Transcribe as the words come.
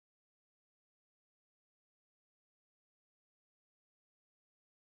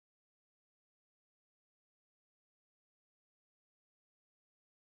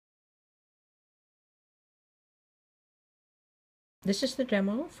This is the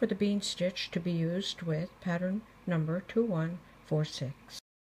demo for the bean stitch to be used with pattern number 2146.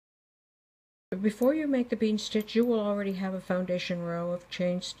 Before you make the bean stitch, you will already have a foundation row of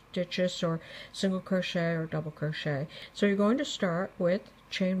chain stitches or single crochet or double crochet. So you're going to start with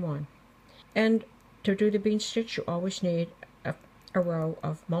chain 1. And to do the bean stitch, you always need a row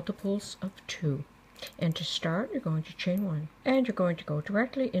of multiples of 2. And to start, you're going to chain 1. And you're going to go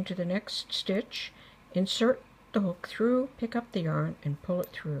directly into the next stitch, insert the hook through, pick up the yarn, and pull it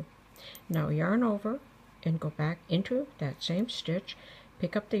through. Now yarn over and go back into that same stitch,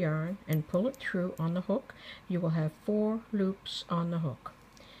 pick up the yarn, and pull it through on the hook. You will have 4 loops on the hook.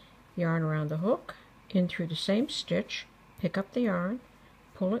 Yarn around the hook, in through the same stitch, pick up the yarn,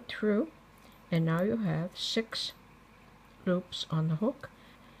 pull it through, and now you have 6 loops on the hook.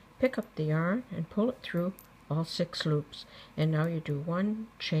 Pick up the yarn and pull it through all 6 loops, and now you do 1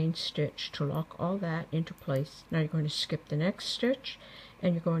 chain stitch to lock all that into place. Now you're going to skip the next stitch,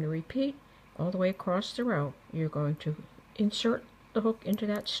 and you're going to repeat all the way across the row. You're going to insert the hook into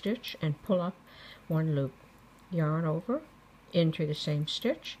that stitch and pull up 1 loop. Yarn over, into the same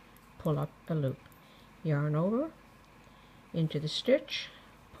stitch, pull up a loop. Yarn over, into the stitch,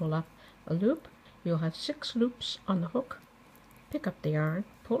 pull up a loop. You'll have 6 loops on the hook. Pick up the yarn,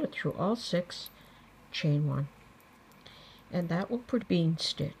 pull it through all 6, chain 1. And that will put a bean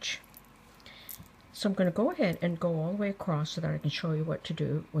stitch. So I'm going to go ahead and go all the way across so that I can show you what to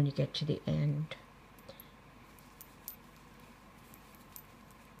do when you get to the end.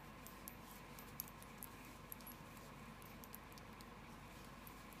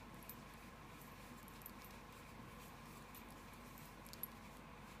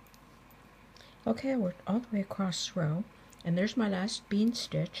 Okay, I worked all the way across the row, and there's my last bean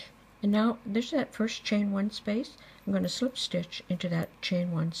stitch. And now there's that first chain 1 space. I'm going to slip stitch into that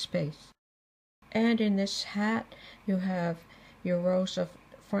chain 1 space. And in this hat, you have your rows of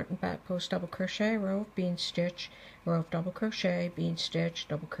front and back post double crochet, row of bean stitch, row of double crochet, bean stitch,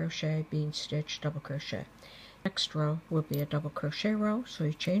 double crochet, bean stitch, double crochet. Next row will be a double crochet row, so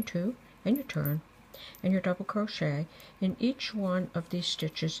you chain 2 and you turn, and your double crochet in each one of these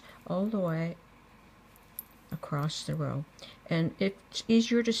stitches all the way across the row. And it's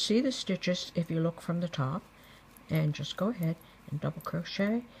easier to see the stitches if you look from the top, and just go ahead and double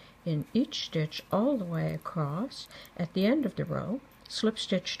crochet in each stitch all the way across. At the end of the row, slip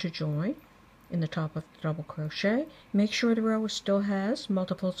stitch to join in the top of the double crochet. Make sure the row still has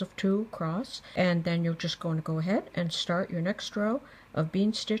multiples of 2 across, and then you're just going to go ahead and start your next row of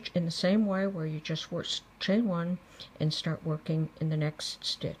bean stitch in the same way where you just work chain 1 and start working in the next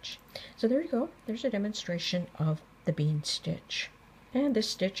stitch. So there you go. There's a demonstration of the bean stitch. And this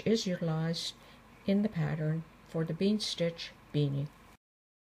stitch is utilized in the pattern for the bean stitch beanie.